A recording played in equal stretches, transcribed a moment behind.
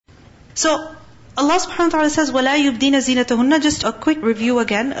So, Allah subhanahu wa ta'ala says, وَلَا يُبْدِينَ زِينَتَهُنَّ. Just a quick review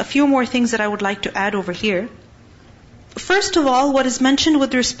again, a few more things that I would like to add over here. First of all, what is mentioned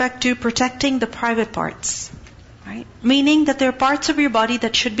with respect to protecting the private parts, right? Meaning that there are parts of your body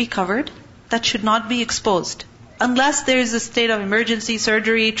that should be covered, that should not be exposed. Unless there is a state of emergency,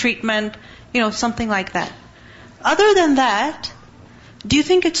 surgery, treatment, something like that. Other than that, do you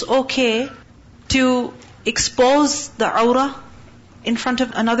think it's okay to expose the awrah in front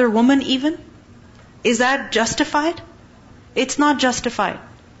of another woman even? Is that justified? It's not justified.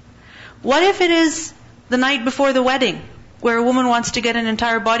 What if it is the night before the wedding, where a woman wants to get an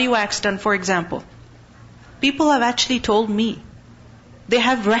entire body wax done, for example? People have actually told me, they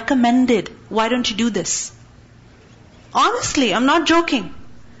have recommended, why don't you do this? Honestly, I'm not joking.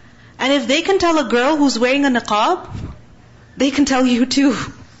 And if they can tell a girl who's wearing a niqab, they can tell you too.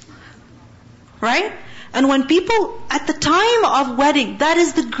 Right? And when people, at the time of wedding, that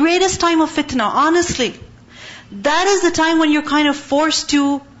is the greatest time of fitna, honestly. That is the time when you're kind of forced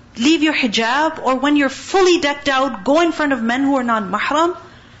to leave your hijab, or when you're fully decked out, go in front of men who are not mahram,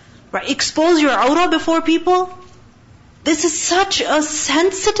 right? Expose your awrah before people. This is such a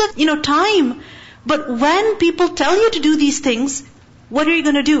sensitive, time. But when people tell you to do these things, what are you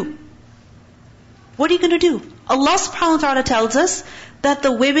going to do? What are you going to do? Allah subhanahu wa ta'ala tells us that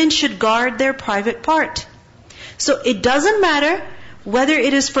the women should guard their private part. So it doesn't matter whether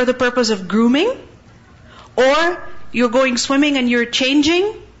it is for the purpose of grooming, or you're going swimming and you're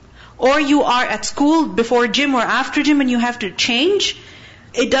changing, or you are at school before gym or after gym and you have to change.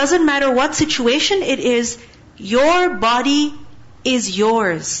 It doesn't matter what situation it is, your body is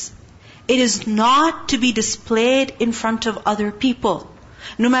yours. It is not to be displayed in front of other people.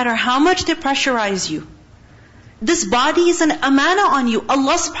 No matter how much they pressurize you. This body is an amana on you.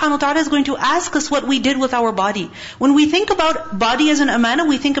 Allah subhanahu wa ta'ala is going to ask us what we did with our body. When we think about body as an amana,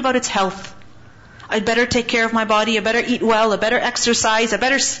 we think about its health. I better take care of my body, I better eat well, I better exercise, I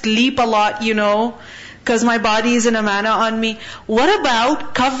better sleep a lot, because my body is an amana on me. What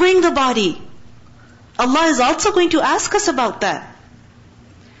about covering the body? Allah is also going to ask us about that.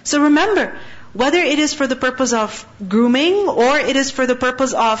 So remember, whether it is for the purpose of grooming, or it is for the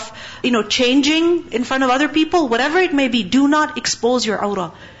purpose of, changing in front of other people, whatever it may be, do not expose your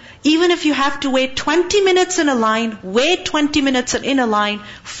awrah. Even if you have to wait 20 minutes in a line, wait 20 minutes in a line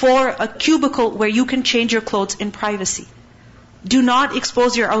for a cubicle where you can change your clothes in privacy. Do not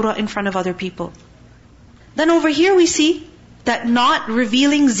expose your awrah in front of other people. Then over here we see that not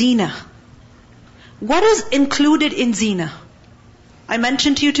revealing zina. What is included in zina? I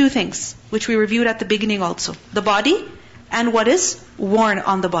mentioned to you two things, which we reviewed at the beginning also. The body, and what is worn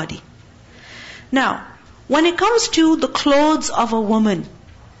on the body. Now, when it comes to the clothes of a woman,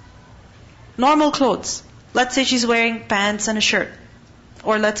 normal clothes, let's say she's wearing pants and a shirt,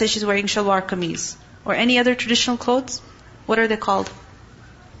 or let's say she's wearing shalwar kameez, or any other traditional clothes, what are they called?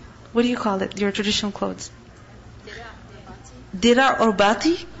 What do you call it, your traditional clothes? Dira or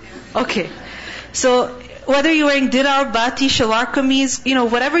bati? Okay. So, whether you're wearing dira or bati, shalwar kameez,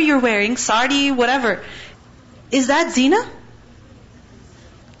 whatever you're wearing, sari, whatever, is that zina?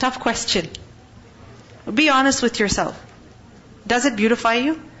 Tough question. Be honest with yourself. Does it beautify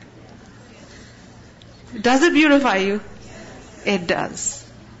you? Does it beautify you? It does.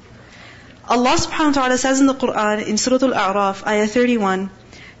 Allah subhanahu wa ta'ala says in the Quran, in Surah Al-A'raf, ayah 31,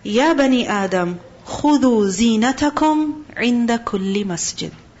 Ya bani Adam, خُذُوا زِينَتَكُمْ عِنْدَ كُلِّ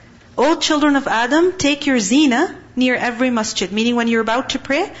masjid. O children of Adam, take your zina near every masjid. Meaning when you're about to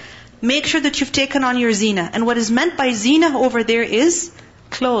pray, make sure that you've taken on your zina. And what is meant by zina over there is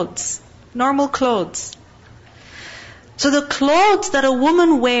clothes. Normal clothes. So the clothes that a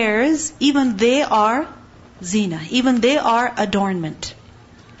woman wears, even they are zina. Even they are adornment.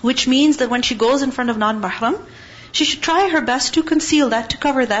 Which means that when she goes in front of non-mahram, she should try her best to conceal that, to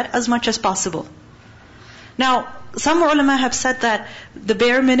cover that as much as possible. Now, some ulama have said that the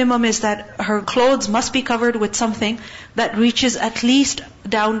bare minimum is that her clothes must be covered with something that reaches at least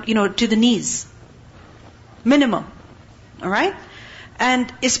down, to the knees. Minimum. Alright?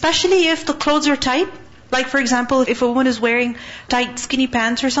 And especially if the clothes are tight, like for example, if a woman is wearing tight skinny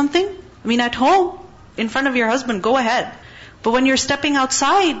pants or something, at home, in front of your husband, go ahead. But when you're stepping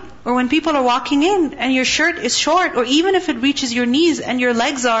outside, or when people are walking in, and your shirt is short, or even if it reaches your knees and your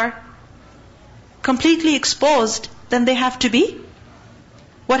legs are completely exposed, then they have to be?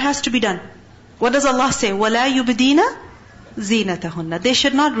 What has to be done? What does Allah say? وَلَا يُبْدِينَ زِينَتَهُنَّ. They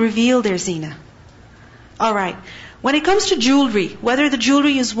should not reveal their zina. Alright. When it comes to jewelry, whether the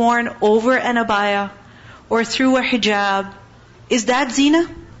jewelry is worn over an abaya, or through a hijab, is that zina?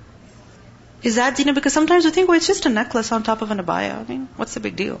 Is that zina? Because sometimes we think, it's just a necklace on top of an abaya. What's the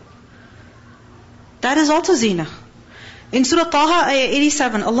big deal? That is also zina. In Surah Taha, ayah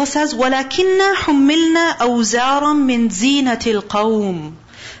 87, Allah says, وَلَكِنَّا حُمِّلْنَا أَوْزَارًا مِّن زِينَةِ الْقَوْمِ.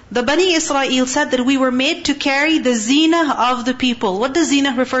 The Bani Israel said that we were made to carry the zina of the people. What does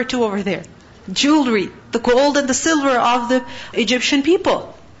zina refer to over there? Jewelry, the gold and the silver of the Egyptian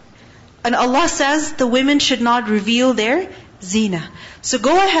people. And Allah says the women should not reveal their zina. So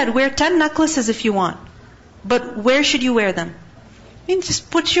go ahead, wear 10 necklaces if you want. But where should you wear them? I mean,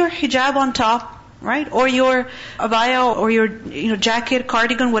 just put your hijab on top, right? Or your abaya or your jacket,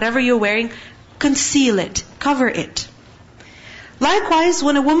 cardigan, whatever you're wearing. Conceal it, cover it. Likewise,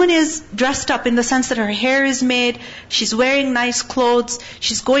 when a woman is dressed up in the sense that her hair is made, she's wearing nice clothes,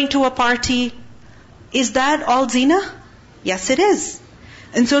 she's going to a party, is that all zina? Yes, it is.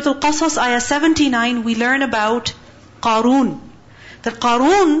 In Surah Al-Qasas, ayah 79, we learn about Qarun. That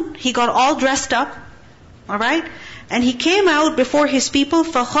Qarun, he got all dressed up, alright? And he came out before his people,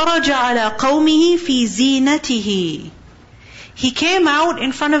 فَخَرَجَ عَلَى قَوْمِهِ فِي زِينَتِهِ. He came out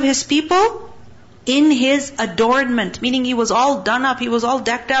in front of his people in his adornment, meaning he was all done up, he was all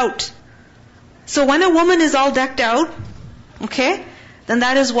decked out. So when a woman is all decked out, okay, then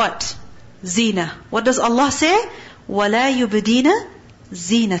that is what? Zina. What does Allah say? وَلَا يُبْدِينَ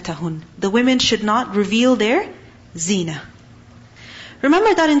زِينَتَهُنْ. The women should not reveal their zina.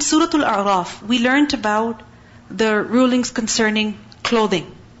 Remember that in Surah Al-A'raf, we learned about the rulings concerning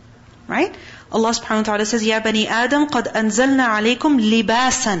clothing. Right? Allah subhanahu wa ta'ala says, يَا بَنِي آدَمْ قَدْ أَنزَلْنَا عَلَيْكُمْ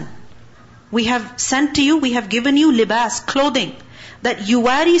لِبَاسًا. We have sent to you, we have given you libas, clothing. That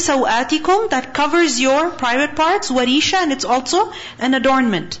yuwari sawatikum, that covers your private parts, warisha, and it's also an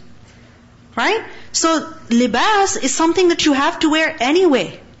adornment. Right? So, libas is something that you have to wear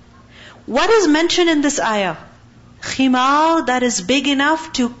anyway. What is mentioned in this ayah? Khimar that is big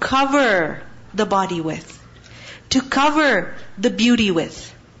enough to cover the body with. To cover the beauty with.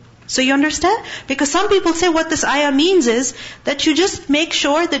 So you understand? Because some people say what this ayah means is that you just make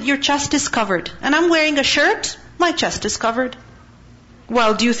sure that your chest is covered. And I'm wearing a shirt, my chest is covered.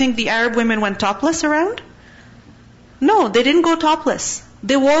 Well, do you think the Arab women went topless around? No, they didn't go topless.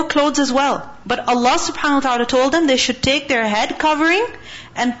 They wore clothes as well. But Allah subhanahu wa ta'ala told them they should take their head covering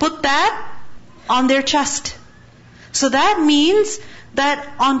and put that on their chest. So that means that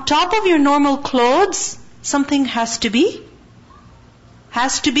on top of your normal clothes, something has to be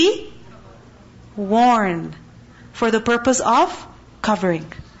worn for the purpose of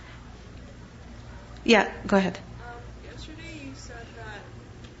covering. Yeah, go ahead. Yesterday you said that,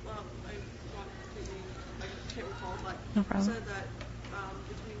 well, I can't recall, but No problem. you said that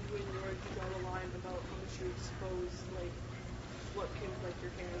between you and Lord you draw the line about how much you expose, like, what can, like,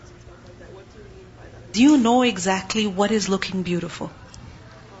 your hands and stuff like that. What do you mean by that? Do you know exactly what is looking beautiful?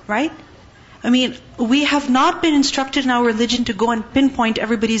 Right? I mean, we have not been instructed in our religion to go and pinpoint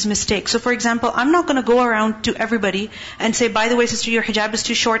everybody's mistake. So for example, I'm not going to go around to everybody and say, by the way, sister, your hijab is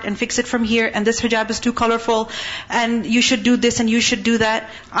too short and fix it from here, and this hijab is too colorful, and you should do this and you should do that.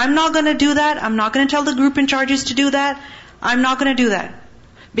 I'm not going to do that. I'm not going to tell the group in charges to do that. I'm not going to do that.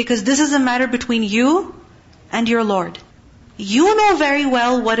 Because this is a matter between you and your Lord. You know very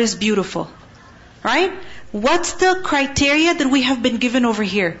well what is beautiful. Right? What's the criteria that we have been given over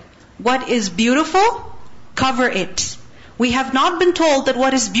here? What is beautiful? Cover it. We have not been told that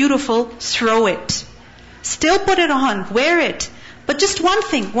what is beautiful, throw it. Still put it on, wear it. But just one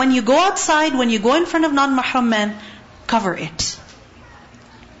thing, when you go outside, when you go in front of non-mahram men, cover it.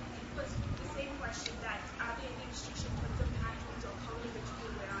 The same question that are there any restrictions in terms of patterns or colors that you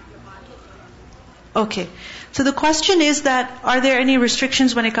can wear on your body? Okay. So the question is that, are there any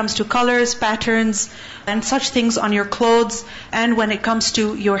restrictions when it comes to colors, patterns, and such things on your clothes, and when it comes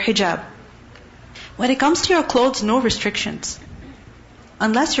to your hijab? When it comes to your clothes, no restrictions.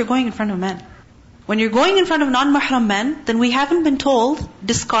 Unless you're going in front of men. When you're going in front of non-mahram men, then we haven't been told,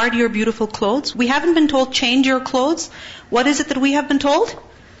 discard your beautiful clothes. We haven't been told, change your clothes. What is it that we have been told?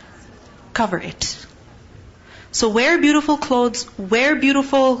 Cover it. So wear beautiful clothes, wear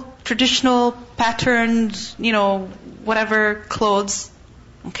beautiful traditional patterned, whatever clothes.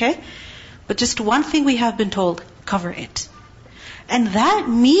 Okay? But just one thing we have been told, cover it. And that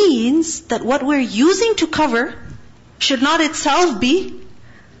means that what we're using to cover should not itself be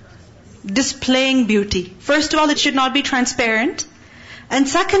displaying beauty. First of all, it should not be transparent. And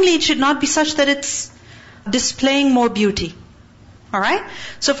secondly, it should not be such that it's displaying more beauty. Alright?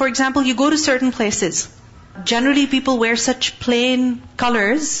 So for example, you go to certain places. Generally people wear such plain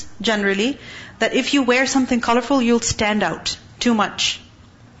colors, generally, that if you wear something colorful, you'll stand out too much.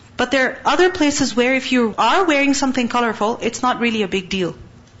 But there are other places where if you are wearing something colorful, it's not really a big deal.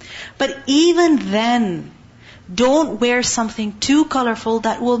 But even then, Don't wear something too colorful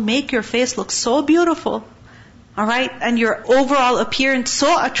that will make your face look so beautiful. Alright? And your overall appearance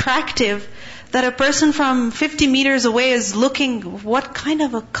so attractive that a person from 50 meters away is looking, what kind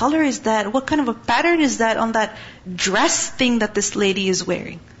of a color is that? What kind of a pattern is that on that dress thing that this lady is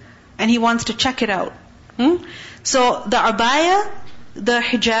wearing? And he wants to check it out. So the abaya, the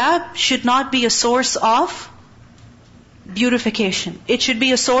hijab should not be a source of beautification. It should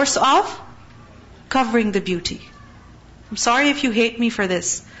be a source of covering the beauty. I'm sorry if you hate me for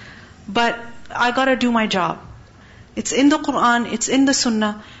this, but I gotta do my job. It's in the Quran, it's in the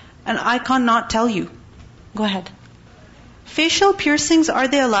Sunnah, and I cannot tell you. Go ahead. Facial piercings, are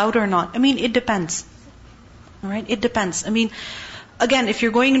they allowed or not? I mean, it depends. Alright, it depends. I mean, again, if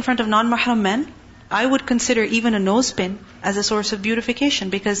you're going in front of non-mahram men, I would consider even a nose pin as a source of beautification,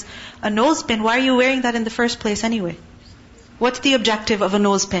 because a nose pin, why are you wearing that in the first place anyway? What's the objective of a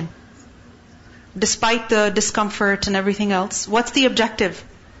nose pin? Despite the discomfort and everything else, what's the objective?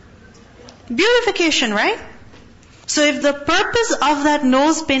 Beautification, right? So if the purpose of that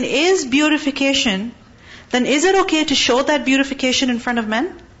nose pin is beautification, then is it okay to show that beautification in front of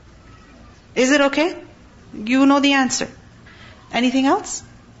men? Is it okay? You know the answer. Anything else?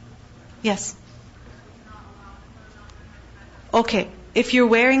 Yes. Okay, if you're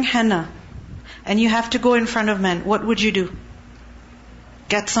wearing henna and you have to go in front of men, what would you do?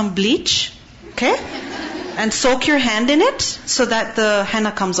 Get some bleach, okay? And soak your hand in it so that the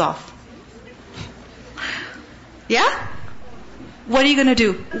henna comes off. Yeah? What are you going to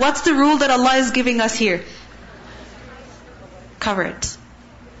do? What's the rule that Allah is giving us here? Cover it.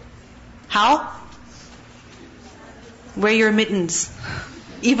 How? Wear your mittens,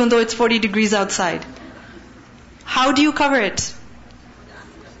 even though it's 40 degrees outside. How do you cover it?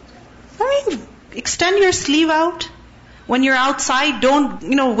 I mean, extend your sleeve out. When you're outside,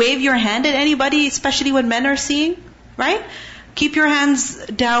 don't, wave your hand at anybody, especially when men are seeing, right? Keep your hands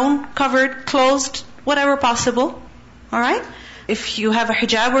down, covered, closed, whatever possible. Alright? If you have a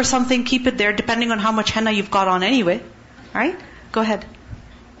hijab or something, keep it there, depending on how much henna you've got on anyway. Alright? Go ahead.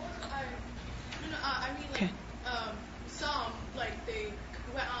 Okay. Some, they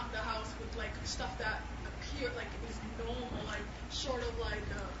went out the house with, stuff that appeared like it was normal, sort of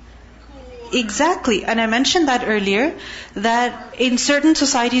cool. Exactly. And I mentioned that earlier, that in certain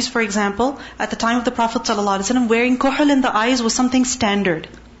societies, for example, at the time of the Prophet ﷺ, wearing kuhl in the eyes was something standard.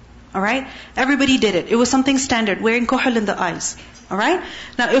 Alright? Everybody did it. It was something standard, wearing kuhl in the eyes. Alright?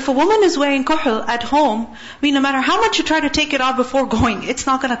 Now, if a woman is wearing kuhl at home, no matter how much you try to take it off before going, it's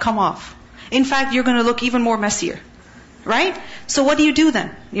not going to come off. In fact, you're going to look even more messier. Right? So what do you do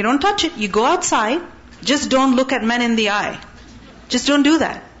then? You don't touch it. You go outside. Just don't look at men in the eye. Just don't do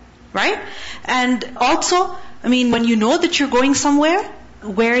that. Right? And also, when you know that you're going somewhere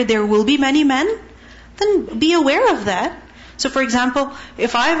where there will be many men, then be aware of that. So for example,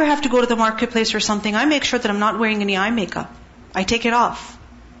 if I ever have to go to the marketplace or something, I make sure that I'm not wearing any eye makeup. I take it off.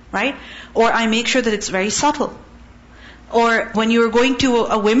 Right? Or I make sure that it's very subtle. Or when you're going to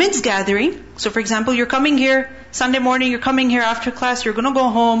a women's gathering, so for example, you're coming here, Sunday morning, you're coming here after class, you're going to go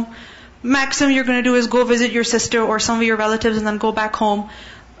home. Maximum you're going to do is go visit your sister or some of your relatives and then go back home.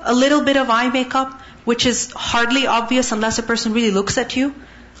 A little bit of eye makeup, which is hardly obvious unless a person really looks at you,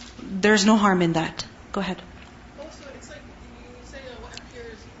 there's no harm in that. Go ahead. Also, it's you say what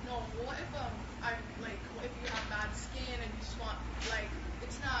appears normal. What if you have bad skin and you just want,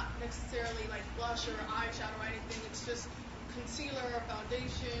 it's not necessarily blush or eyeshadow or anything, it's just concealer or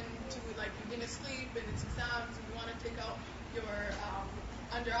foundation to, you've been asleep and it's exams and you want to take out your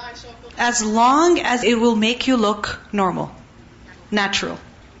under eye shadow. As long as it will make you look normal, natural.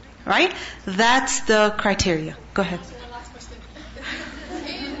 Right? That's the criteria. Go ahead. So one last question.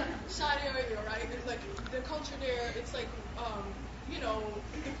 In Saudi Arabia, right, the culture there, it's if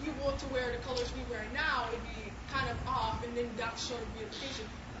you were to wear the colors we wear now, it'd be kind of off, and then that's sort of beautification.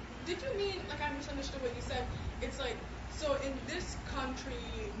 Did you mean, I misunderstood what you said, it's so in this country,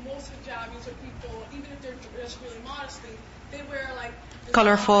 most hijabis or people, even if they're dressed really modestly, they wear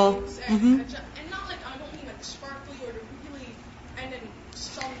colorful. And not I don't mean sparkly or really, and then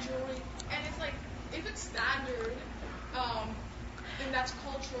some jewelry, and it's if it's standard, then that's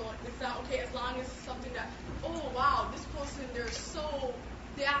cultural. Is that okay as long as it's something that, oh wow, this person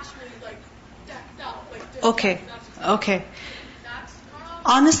they actually decked out. Okay.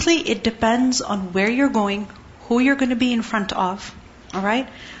 Honestly, it depends on where you're going, who you're going to be in front of, alright?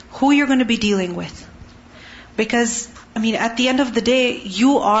 Who you're going to be dealing with. Because, at the end of the day,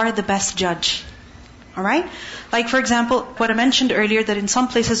 you are the best judge. Alright? For example, what I mentioned earlier, that in some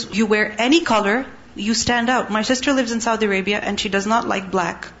places you wear any color, you stand out. My sister lives in Saudi Arabia and she does not like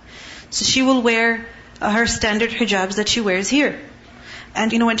black. So she will wear her standard hijabs that she wears here.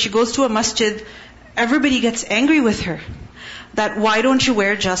 And when she goes to a masjid, everybody gets angry with her. That why don't you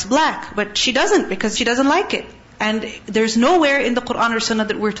wear just black? But she doesn't, because she doesn't like it. And there's nowhere in the Quran or Sunnah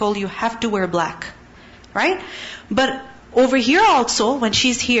that we're told you have to wear black. Right? But over here also, when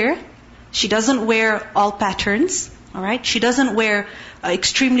she's here, she doesn't wear all patterns. Alright? She doesn't wear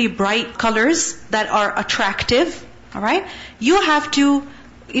extremely bright colors that are attractive. Alright? You have to,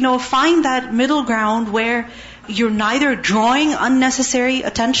 find that middle ground where you're neither drawing unnecessary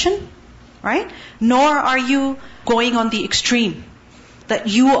attention, right? Nor are you going on the extreme, that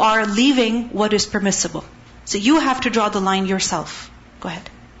you are leaving what is permissible. So you have to draw the line yourself. Go ahead.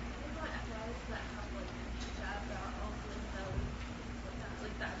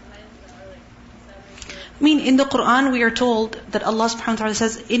 In the Quran we are told that Allah subhanahu wa ta'ala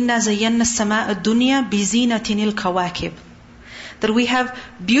says, إِنَّا زَيَّنَّا السَّمَاءَ الدُّنْيَا بِزِينَةٍ الْكَوَاكِبِ. That we have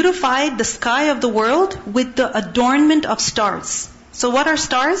beautified the sky of the world with the adornment of stars. So what are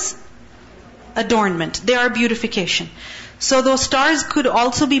stars? Adornment. They are beautification. So those stars could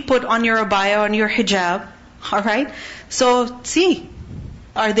also be put on your abaya, on your hijab. Alright? So see,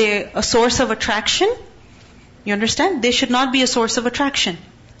 are they a source of attraction? You understand? They should not be a source of attraction.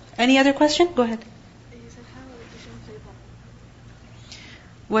 Any other question? Go ahead.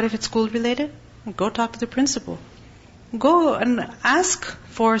 What if it's school related? Go talk to the principal. Go and ask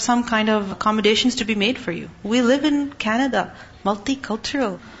for some kind of accommodations to be made for you. We live in Canada,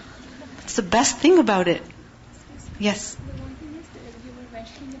 multicultural. It's the best thing about it. Yes? The one thing is that you were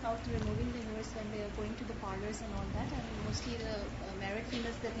mentioning about removing the hairs when they are going to the parlors and all that. Mostly the married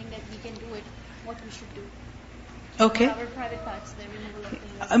females, they think that we can do it, what we should do. Okay. Our private parts, the removal of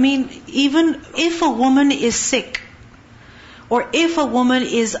the hairs. Even if a woman is sick, or if a woman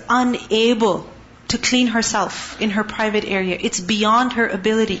is unable to clean herself in her private area, it's beyond her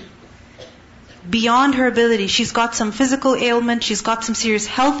ability. Beyond her ability. She's got some physical ailment, she's got some serious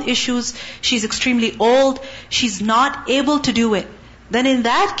health issues, she's extremely old, she's not able to do it. Then in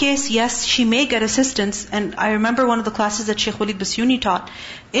that case, yes, she may get assistance. And I remember one of the classes that Shaykh Walid Basyuni taught.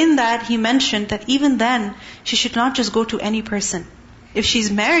 In that, he mentioned that even then, she should not just go to any person. If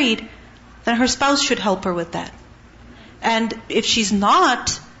she's married, then her spouse should help her with that. And if she's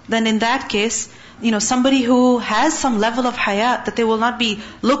not, then in that case, somebody who has some level of hayat, that they will not be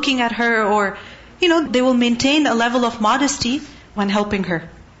looking at her, or, they will maintain a level of modesty when helping her.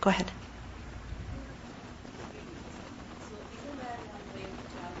 Go ahead.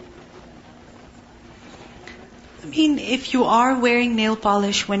 If you are wearing nail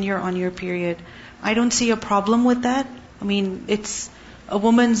polish when you're on your period, I don't see a problem with that. It's a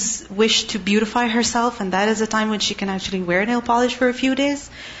woman's wish to beautify herself, and that is a time when she can actually wear nail polish for a few days.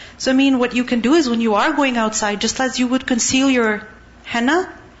 So what you can do is when you are going outside, just as you would conceal your henna,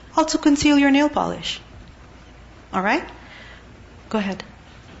 also conceal your nail polish. Alright? Go ahead.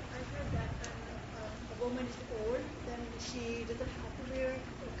 I heard that when a woman is old, then she doesn't have to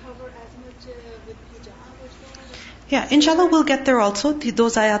cover as much with hijab or so. Yeah, inshallah we'll get there also.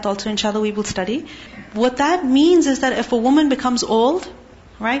 Those ayat also inshallah we will study. What that means is that if a woman becomes old,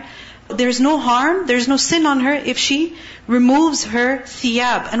 right, there's no harm, there's no sin on her if she removes her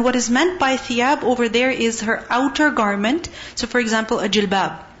thiyab. And what is meant by thiyab over there is her outer garment. So for example, a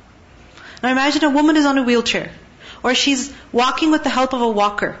jilbab. Now imagine a woman is on a wheelchair, or she's walking with the help of a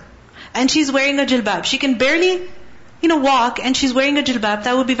walker, and she's wearing a jilbab. She can barely, walk, and she's wearing a jilbab.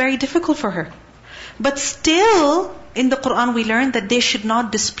 That would be very difficult for her. But still, in the Quran we learn that they should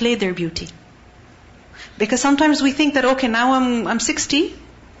not display their beauty. Because sometimes we think that, okay, now I'm 60,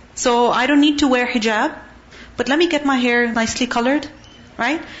 so I don't need to wear hijab, but let me get my hair nicely colored,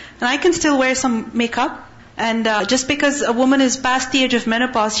 right? And I can still wear some makeup. And just because a woman is past the age of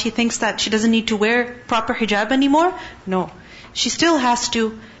menopause, she thinks that she doesn't need to wear proper hijab anymore. No. She still has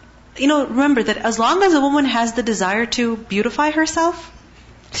to, remember that as long as a woman has the desire to beautify herself,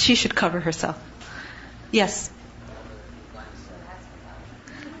 she should cover herself. Yes?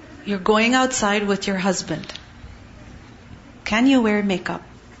 You're going outside with your husband. Can you wear makeup?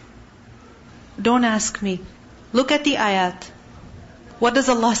 Don't ask me. Look at the ayat. What does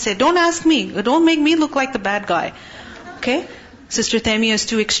Allah say? Don't ask me. Don't make me look like the bad guy. Okay? Sister Taymiyah is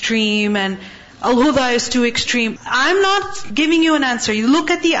too extreme and Al-Huda is too extreme. I'm not giving you an answer. You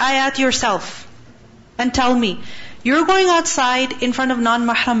look at the ayat yourself and tell me. You're going outside in front of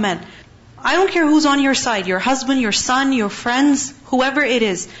non-mahram men. I don't care who's on your side, your husband, your son, your friends, whoever it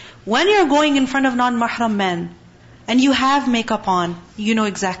is. When you're going in front of non-mahram men and you have makeup on, you know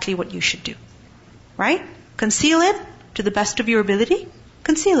exactly what you should do. Right? Conceal it to the best of your ability.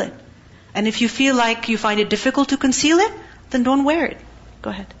 Conceal it. And if you feel like you find it difficult to conceal it, then don't wear it. Go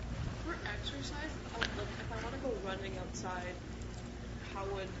ahead. For exercise,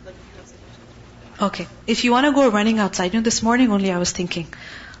 Okay. If you want to go running outside, this morning only I was thinking,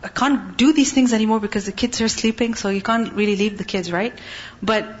 I can't do these things anymore because the kids are sleeping, so you can't really leave the kids, right?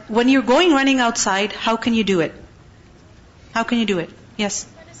 But when you're going running outside, how can you do it? How can you do it? Yes?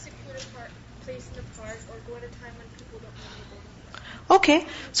 Find a secluded place in the park or go at a time when people don't know. Okay.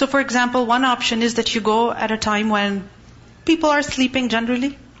 So for example, one option is that you go at a time when people are sleeping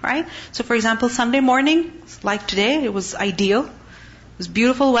generally, right? So for example, Sunday morning, like today, it was ideal. It was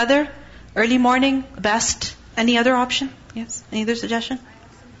beautiful weather. Early morning, best. Any other option? Yes? Any other suggestion? I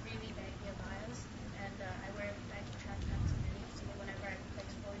have some really baggy abayas, and I wear baggy track pants underneath, so whenever I'm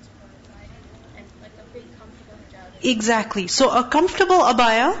exposed to go outside, and like a big comfortable hijab. Exactly. So a comfortable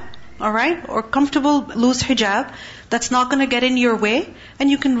abaya, alright, or comfortable loose hijab, that's not going to get in your way, and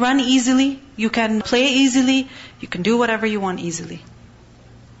you can run easily, you can play easily, you can do whatever you want easily.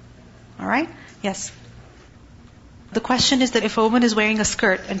 Alright? Yes? The question is that if a woman is wearing a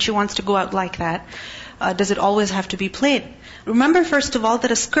skirt and she wants to go out like that, does it always have to be plain? Remember first of all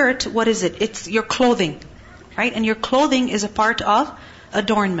that a skirt, what is it? It's your clothing, right? And your clothing is a part of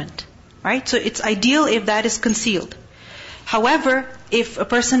adornment, right? So it's ideal if that is concealed. However, if a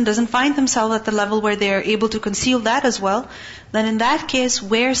person doesn't find themselves at the level where they are able to conceal that as well, then in that case,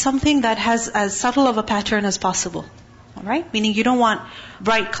 wear something that has as subtle of a pattern as possible. Alright? Meaning you don't want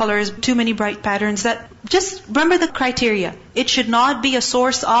bright colors, too many bright patterns. Just remember the criteria. It should not be a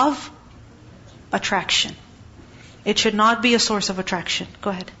source of attraction. It should not be a source of attraction. Go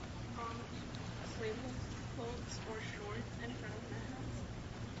ahead. Sleeveless clothes or shorts in front of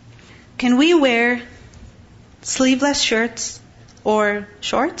mahram. Can we wear sleeveless shirts or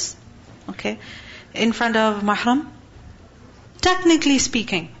shorts? Okay. In front of mahram? Technically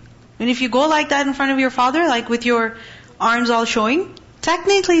speaking. And if you go like that in front of your father, like with your arms all showing,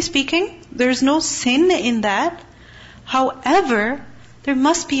 technically speaking, there's no sin in that. However, there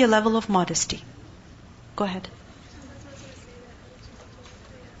must be a level of modesty. Go ahead.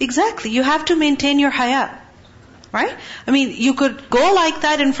 Exactly. You have to maintain your haya. Right? I mean, you could go like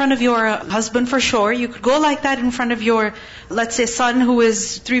that in front of your husband for sure. You could go like that in front of your, let's say, son who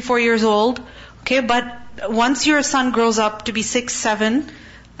is 3-4 years old. Okay, but once your son grows up to be 6, 7,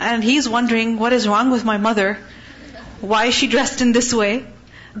 and he's wondering, what is wrong with my mother? Why is she dressed in this way?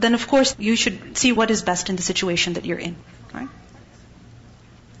 Then of course you should see what is best in the situation that you're in. Right?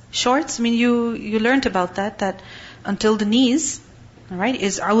 Shorts, I mean you learned about that until the knees, alright,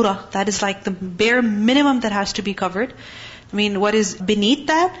 is awrah. That is like the bare minimum that has to be covered. I mean, what is beneath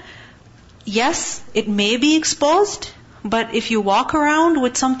that? Yes, it may be exposed, but if you walk around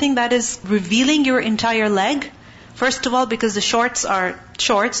with something that is revealing your entire leg, first of all, because the shorts are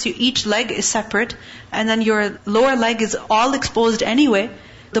shorts, each leg is separate, and then your lower leg is all exposed anyway,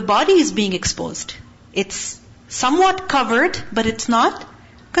 the body is being exposed. It's somewhat covered, but it's not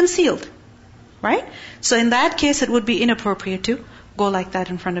concealed. Right? So in that case, it would be inappropriate to go like that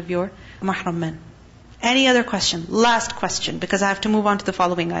in front of your mahram men. Any other question? Last question, because I have to move on to the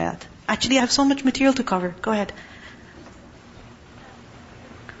following ayat. Actually, I have so much material to cover. Go ahead.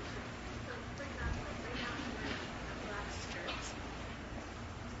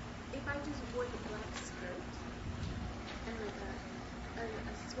 If I just wore the black skirt and like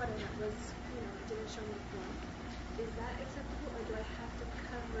a sweater that was, didn't show me the is that acceptable or do I have to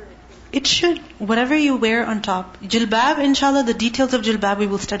cover it? It should. Whatever you wear on top. Jilbab, inshallah, the details of jilbab we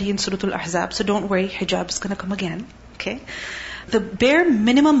will study in Surah Al-Ahzab. So don't worry, hijab is going to come again. Okay? The bare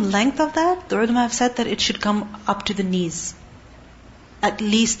minimum length of that, the ulama have said that it should come up to the knees. At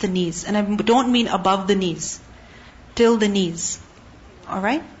least the knees. And I don't mean above the knees. Till the knees.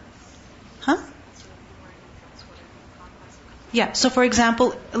 Alright? Huh? Yeah, so for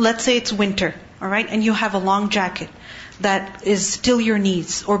example, let's say it's winter. Alright? And you have a long jacket that is till your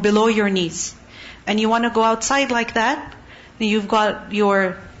knees or below your knees. And you want to go outside like that. And you've got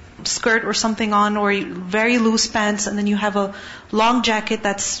your skirt or something on or very loose pants and then you have a long jacket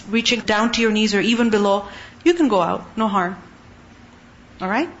that's reaching down to your knees or even below. You can go out. No harm.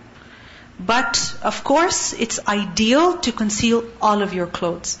 Alright? But, of course, it's ideal to conceal all of your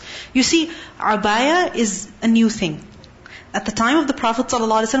clothes. You see, abaya is a new thing. At the time of the Prophet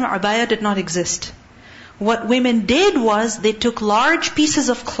ﷺ, abaya did not exist. What women did was, they took large pieces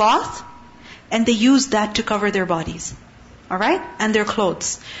of cloth, and they used that to cover their bodies. Alright? And their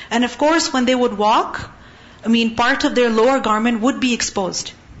clothes. And of course, when they would walk, part of their lower garment would be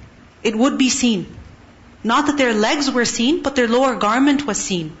exposed. It would be seen. Not that their legs were seen, but their lower garment was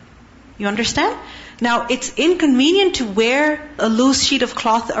seen. You understand? Now, it's inconvenient to wear a loose sheet of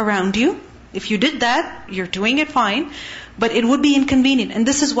cloth around you. If you did that, you're doing it fine. But it would be inconvenient. And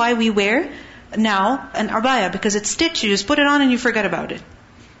this is why we wear now an abaya, because it's stitched. You just put it on and you forget about it.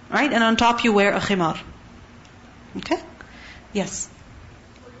 right? And on top you wear a khimar. Okay? Yes.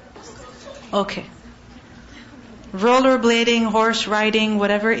 Okay. Rollerblading, horse riding,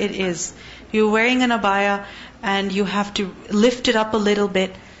 whatever it is. You're wearing an abaya and you have to lift it up a little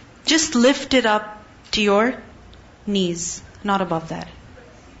bit. Just lift it up to your knees, not above that.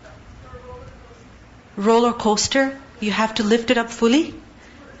 Roller coaster, you have to lift it up fully?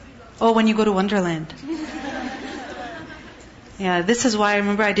 Oh, when you go to Wonderland. Yeah, this is why I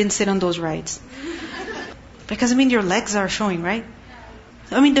remember I didn't sit on those rides. Because your legs are showing, right?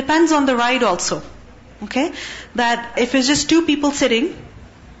 Depends on the ride also. Okay? That if it's just two people sitting,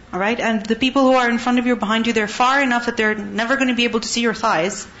 alright, and the people who are in front of you, behind you, they're far enough that they're never going to be able to see your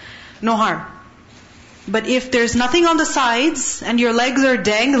thighs, no harm. But if there's nothing on the sides, and your legs are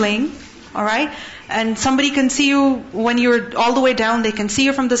dangling, alright, and somebody can see you when you're all the way down, they can see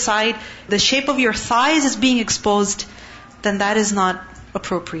you from the side, the shape of your thighs is being exposed, then that is not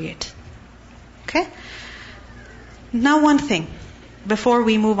appropriate. Okay? Now one thing, before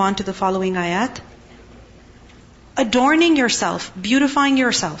we move on to the following ayat. Adorning yourself, beautifying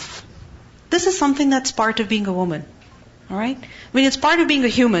yourself. This is something that's part of being a woman. Alright? It's part of being a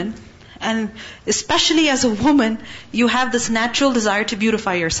human. And especially as a woman, you have this natural desire to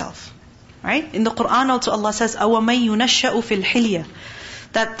beautify yourself. Right? In the Quran also Allah says, أَوَمَن يُنَشَّأُ فِي الْحِلْيَةِ,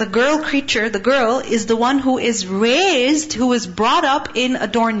 that the girl creature, the girl, is the one who is raised, who is brought up in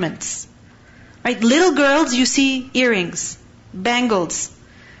adornments. Right? Little girls, you see earrings, bangles.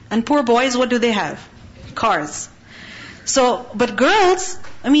 And poor boys, what do they have? Cars. But girls,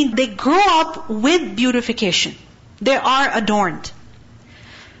 they grow up with beautification. They are adorned.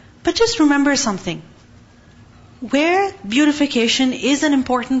 But just remember something. Where beautification is an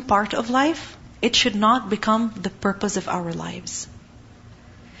important part of life, it should not become the purpose of our lives.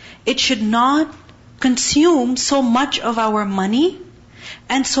 It should not consume so much of our money,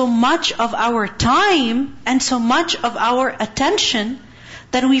 and so much of our time, and so much of our attention,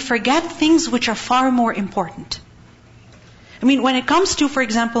 that we forget things which are far more important. When it comes to, for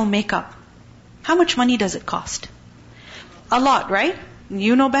example, makeup, how much money does it cost? A lot, right?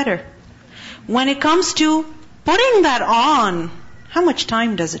 You know better. When it comes to putting that on, how much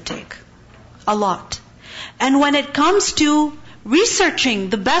time does it take? A lot. And when it comes to researching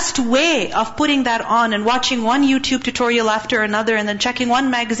the best way of putting that on and watching one YouTube tutorial after another and then checking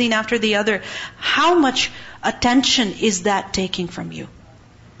one magazine after the other, how much attention is that taking from you?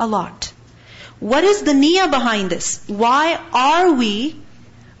 A lot. What is the niyyah behind this? Why are we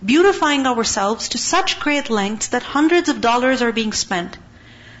beautifying ourselves to such great lengths that hundreds of dollars are being spent?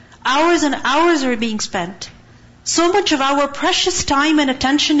 Hours and hours are being spent. So much of our precious time and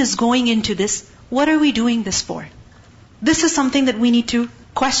attention is going into this. What are we doing this for? This is something that we need to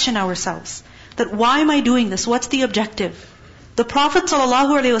question ourselves. That why am I doing this? What's the objective? The Prophet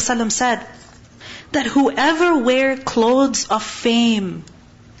ﷺ said that whoever wears clothes of fame,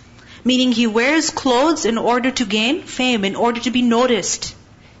 meaning he wears clothes in order to gain fame, in order to be noticed,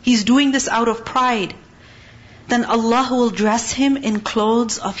 he's doing this out of pride, then Allah will dress him in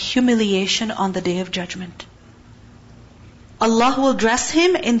clothes of humiliation on the Day of Judgment. Allah will dress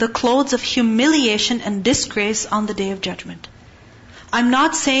him in the clothes of humiliation and disgrace on the Day of Judgment. I'm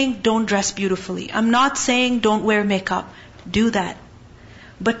not saying don't dress beautifully. I'm not saying don't wear makeup. Do that.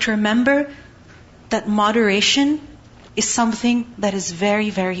 But remember that moderation is something that is very,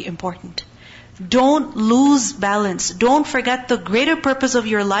 very important. Don't lose balance. Don't forget the greater purpose of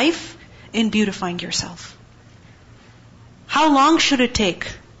your life in beautifying yourself. How long should it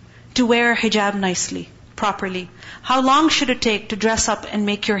take to wear a hijab nicely, properly? How long should it take to dress up and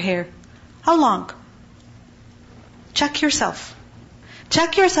make your hair? How long? Check yourself.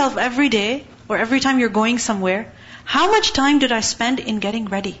 Check yourself every day or every time you're going somewhere. How much time did I spend in getting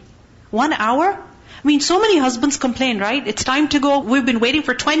ready? 1 hour? So many husbands complain, right? It's time to go. We've been waiting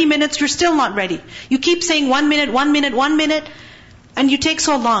for 20 minutes. You're still not ready. You keep saying 1 minute, 1 minute, 1 minute. And you take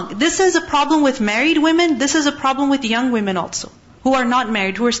so long. This is a problem with married women. This is a problem with young women also, who are not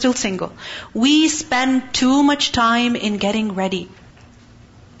married, who are still single. We spend too much time in getting ready.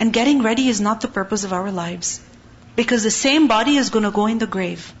 And getting ready is not the purpose of our lives. Because the same body is going to go in the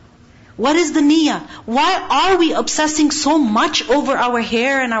grave. What is the niyyah? Why are we obsessing so much over our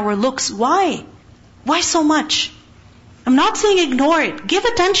hair and our looks? Why? Why so much? I'm not saying ignore it. Give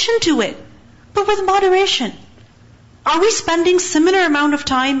attention to it. But with moderation. Are we spending similar amount of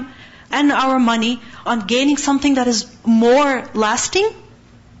time and our money on gaining something that is more lasting?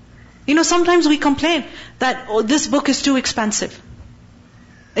 Sometimes we complain that this book is too expensive.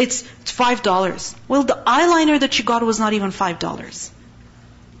 It's $5. Well, the eyeliner that you got was not even $5.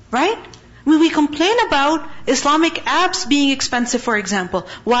 Right? We complain about Islamic apps being expensive, for example.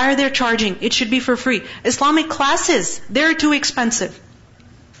 Why are they charging? It should be for free. Islamic classes, they're too expensive.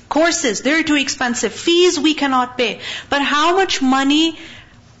 Courses, they're too expensive. Fees we cannot pay. But how much money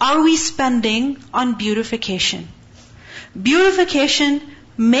are we spending on beautification? Beautification,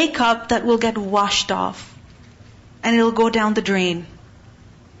 makeup that will get washed off. And it'll go down the drain.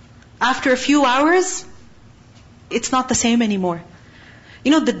 After a few hours, it's not the same anymore.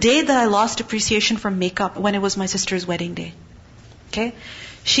 You know, the day that I lost appreciation for makeup, when it was my sister's wedding day. Okay?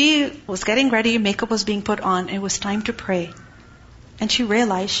 She was getting ready, makeup was being put on, it was time to pray. And she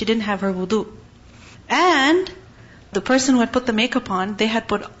realized she didn't have her wudu. And the person who had put the makeup on, they had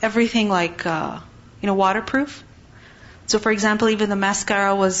put everything like, waterproof. So for example, even the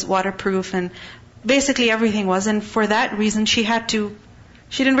mascara was waterproof and basically everything was. And for that reason, she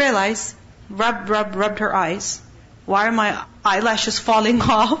didn't realize, rubbed her eyes. Why are my eyelashes falling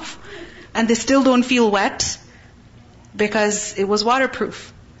off? And they still don't feel wet? Because it was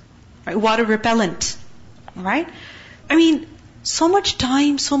waterproof. Right? Water repellent. Right? I mean, so much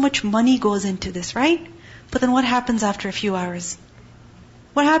time, so much money goes into this, right? But then what happens after a few hours?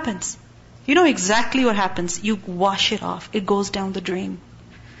 What happens? You know exactly what happens. You wash it off. It goes down the drain.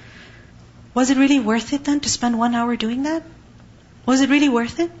 Was it really worth it then to spend 1 hour doing that? Was it really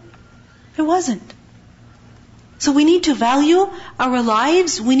worth it? It wasn't. So we need to value our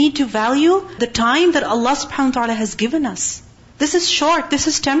lives. We need to value the time that Allah subhanahu wa ta'ala has given us. This is short. This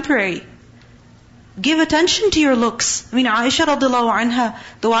is temporary. Give attention to your looks. I mean, Aisha radiallahu anha,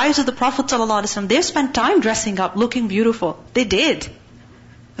 the wives of the Prophet sallallahu alaihi wasallam, they spent time dressing up, looking beautiful. They did.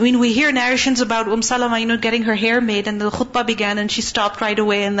 I mean, we hear narrations about Salama, getting her hair made and the khutbah began and she stopped right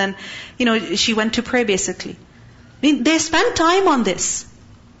away and then, she went to pray basically. I mean, they spent time on this.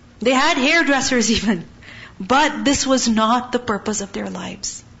 They had hairdressers even. But this was not the purpose of their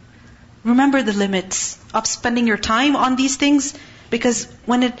lives. Remember the limits of spending your time on these things, because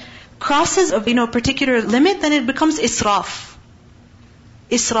when it crosses a particular limit, then it becomes israf.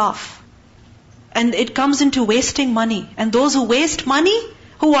 Israf. And it comes into wasting money. And those who waste money,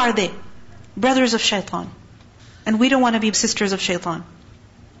 who are they? Brothers of shaitan. And we don't want to be sisters of shaitan.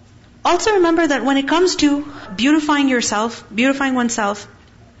 Also remember that when it comes to beautifying oneself,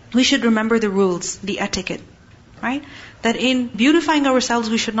 we should remember the rules, the etiquette. Right? That in beautifying ourselves,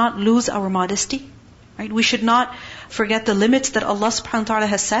 we should not lose our modesty. Right? We should not forget the limits that Allah subhanahu wa ta'ala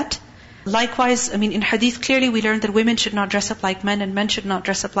has set. Likewise, in hadith clearly we learned that women should not dress up like men and men should not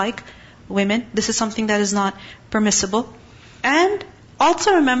dress up like women. This is something that is not permissible. And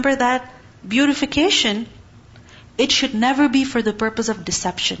also remember that beautification, it should never be for the purpose of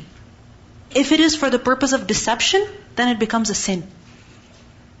deception. If it is for the purpose of deception, then it becomes a sin.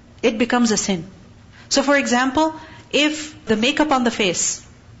 It becomes a sin. So for example, if the makeup on the face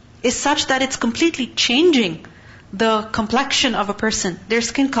is such that it's completely changing the complexion of a person, their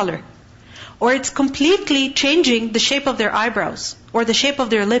skin color, or it's completely changing the shape of their eyebrows, or the shape of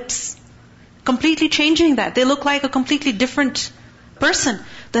their lips, completely changing that, they look like a completely different person,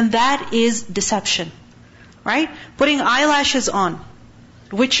 then that is deception. Right? Putting eyelashes on,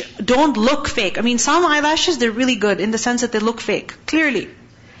 which don't look fake. Some eyelashes, they're really good in the sense that they look fake, clearly.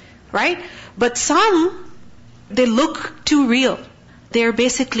 Right? But some, they look too real. They're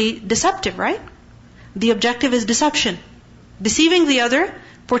basically deceptive, right? The objective is deception. Deceiving the other,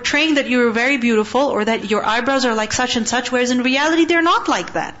 portraying that you're very beautiful or that your eyebrows are like such and such, whereas in reality they're not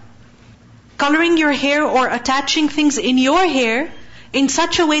like that. Coloring your hair or attaching things in your hair in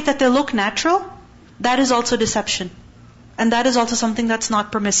such a way that they look natural, that is also deception. And that is also something that's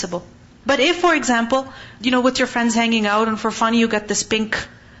not permissible. But if, for example, with your friends hanging out and for fun you get this pink,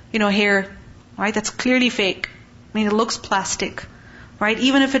 hair, right? That's clearly fake. It looks plastic, right?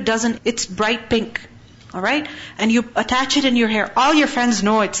 Even if it doesn't, it's bright pink, alright? And you attach it in your hair, all your friends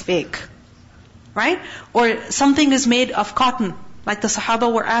know it's fake, right? Or something is made of cotton. Like the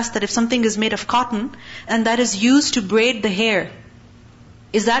Sahaba were asked that if something is made of cotton and that is used to braid the hair,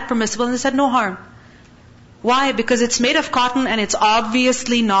 is that permissible? And they said no harm. Why? Because it's made of cotton and it's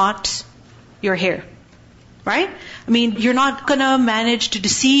obviously not your hair. Right? You're not gonna manage to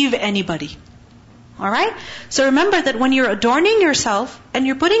deceive anybody. Alright? So remember that when you're adorning yourself and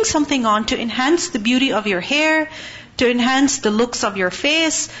you're putting something on to enhance the beauty of your hair, to enhance the looks of your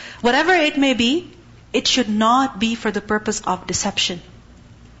face, whatever it may be, it should not be for the purpose of deception.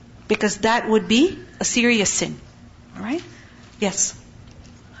 Because that would be a serious sin. Alright? Yes?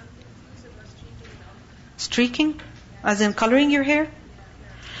 Streaking? As in coloring your hair?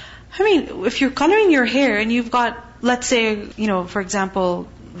 If you're coloring your hair and you've got, let's say, for example,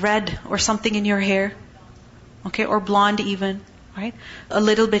 red or something in your hair, okay, or blonde even, right? A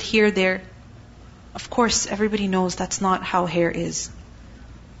little bit here, there. Of course, everybody knows that's not how hair is.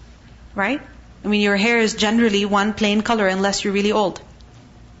 Right? I mean, your hair is generally one plain color unless you're really old.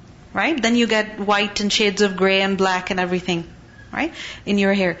 Right? Then you get white and shades of gray and black and everything. Right? In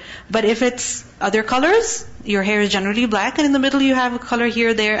your hair. But if it's other colors, your hair is generally black, and in the middle you have a color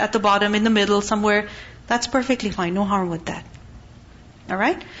here, there, at the bottom, in the middle, somewhere. That's perfectly fine. No harm with that.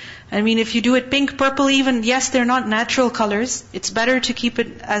 Alright? I mean, if you do it pink, purple even, yes, they're not natural colors. It's better to keep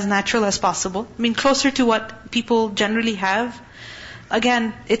it as natural as possible. I mean, closer to what people generally have.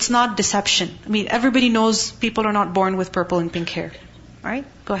 Again, it's not deception. I mean, everybody knows people are not born with purple and pink hair. Alright?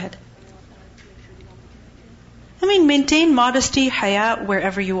 Go ahead. I mean, maintain modesty, haya,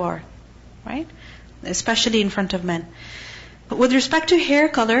 wherever you are. Right? Especially in front of men. But with respect to hair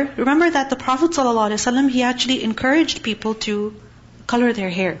color, remember that the Prophet ﷺ, he actually encouraged people to color their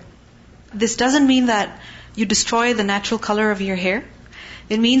hair. This doesn't mean that you destroy the natural color of your hair.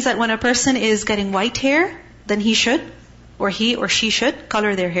 It means that when a person is getting white hair, then he should, or he or she should,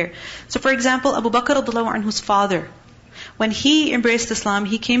 color their hair. So for example, Abu Bakr radhiyallahu anhu's father, when he embraced Islam,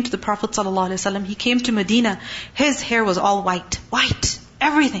 he came to the Prophet ﷺ, he came to Medina, his hair was all white. White.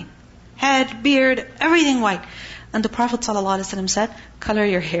 Everything. Head, beard, everything white. And the Prophet ﷺ said, color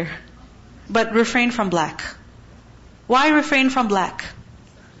your hair. But refrain from black. Why refrain from black?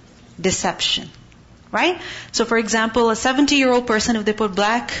 Deception. Right? So for example, a 70-year-old person, if they put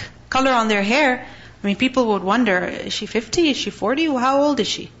black color on their hair, I mean, people would wonder, is she 50? Is she 40? How old is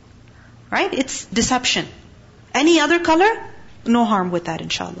she? Right? It's deception. Any other color? No harm with that,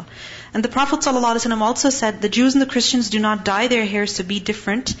 inshallah. And the Prophet ﷺ also said, the Jews and the Christians do not dye their hairs to be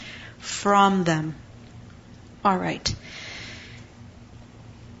different from them. Alright.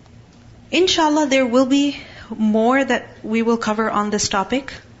 Inshallah, there will be more that we will cover on this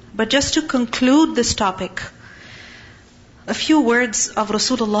topic. But just to conclude this topic, a few words of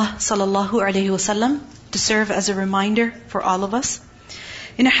Rasulullah sallallahu alaihi wasallam to serve as a reminder for all of us.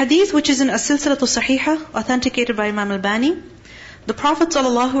 In a hadith which is in As-Silsilatu Sahihah, authenticated by Imam Al-Bani, the Prophet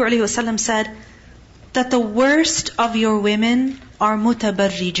sallallahu alaihi wasallam said that the worst of your women are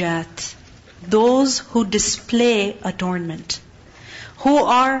mutabarrijat, those who display adornment, who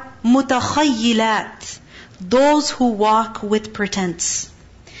are mutakhayyilat, those who walk with pretense.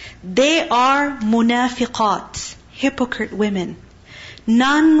 They are munafiqat, hypocrite women.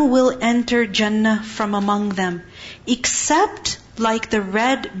 None will enter Jannah from among them, except like the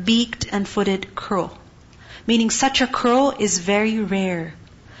red-beaked and footed crow. Meaning such a crow is very rare.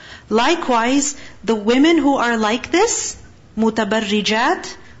 Likewise, the women who are like this,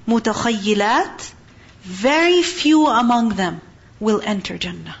 mutabarrijat, mutakhayyilat, very few among them will enter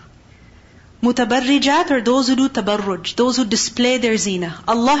Jannah. Mutabarrijat are those who do tabarruj, those who display their zina.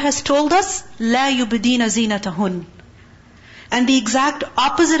 Allah has told us, la yubdina zinatahun. And the exact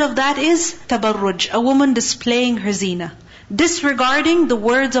opposite of that is tabarruj, a woman displaying her zina, disregarding the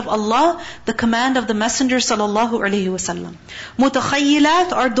words of Allah, the command of the Messenger sallallahu alaihi wasallam.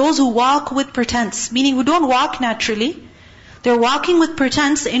 Mutakhayyilat are those who walk with pretense, meaning who don't walk naturally. They're walking with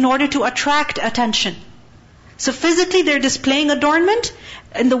pretense in order to attract attention. So physically they're displaying adornment,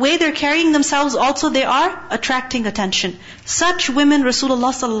 and the way they're carrying themselves also they are attracting attention. Such women,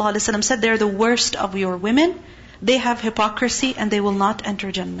 Rasulullah sallallahu alaihi wasallam said, they're the worst of your women. They have hypocrisy and they will not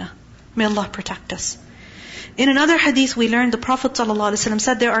enter Jannah. May Allah protect us. In another hadith we learned the Prophet ﷺ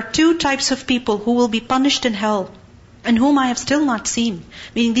said there are two types of people who will be punished in hell, and whom I have still not seen.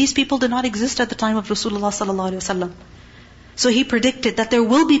 Meaning these people did not exist at the time of Rasulullah ﷺ. So he predicted that there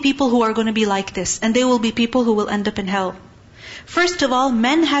will be people who are going to be like this, and they will be people who will end up in hell. First of all,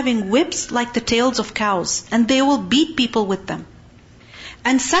 men having whips like the tails of cows, and they will beat people with them.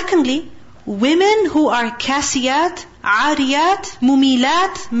 And secondly, women who are kasiyat, ariyat,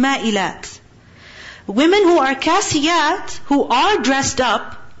 mumilat, ma'ilat. Women who are kasiyat, who are dressed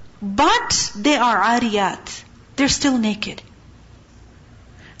up, but they are ariyat. They're still naked.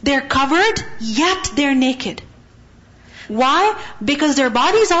 They're covered, yet they're naked. Why? Because their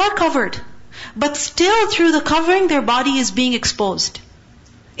bodies are covered, but still through the covering their body is being exposed.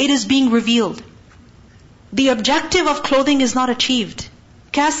 It is being revealed. The objective of clothing is not achieved.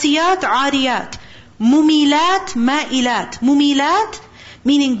 Kasiyat, ariyat. Mumilat, ma'ilat. Mumilat,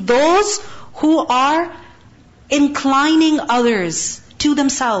 meaning those who are inclining others to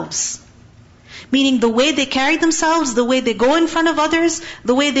themselves. Meaning the way they carry themselves, the way they go in front of others,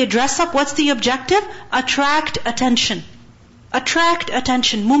 the way they dress up, what's the objective? Attract attention. Attract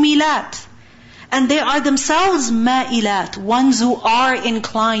attention. Mumilat. And they are themselves ma'ilat, ones who are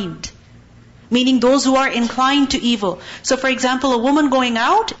inclined. Meaning those who are inclined to evil. So for example, a woman going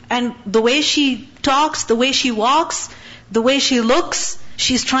out, and the way she talks, the way she walks, the way she looks,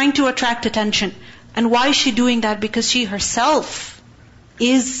 she's trying to attract attention. And why is she doing that? Because she herself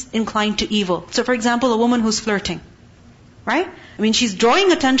is inclined to evil. So for example, a woman who's flirting, right? I mean, she's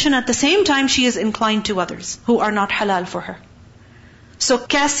drawing attention, at the same time she is inclined to others who are not halal for her. So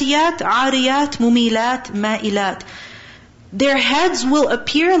kasiyat, ariyat, mumilat, ma'ilat. Their heads will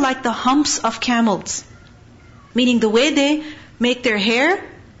appear like the humps of camels. Meaning the way they make their hair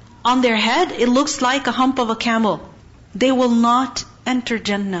on their head, it looks like a hump of a camel. They will not enter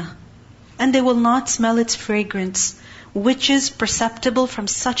Jannah. And they will not smell its fragrance, which is perceptible from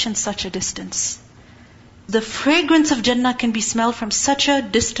such and such a distance. The fragrance of Jannah can be smelled from such a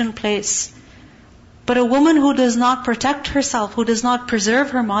distant place. But a woman who does not protect herself, who does not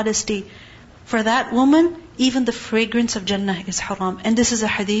preserve her modesty, for that woman, even the fragrance of Jannah is haram. And this is a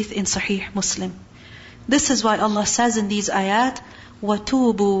hadith in Sahih Muslim. This is why Allah says in these ayat,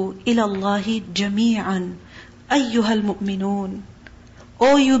 وَتُوبُوا إِلَى اللَّهِ جَمِيعًا أَيُّهَا الْمُؤْمِنُونَ.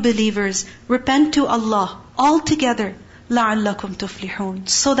 O you believers, repent to Allah altogether, لَعَلَّكُمْ تُفْلِحُونَ,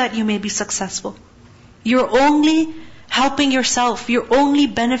 so that you may be successful. You're only helping yourself, you're only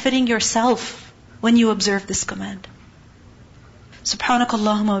benefiting yourself when you observe this command. سبحانك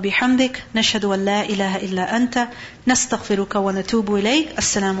اللهم وبحمدك نشهد أن لا إله إلا أنت نستغفرك ونتوب إليك.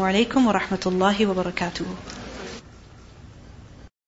 السلام عليكم ورحمة الله وبركاته.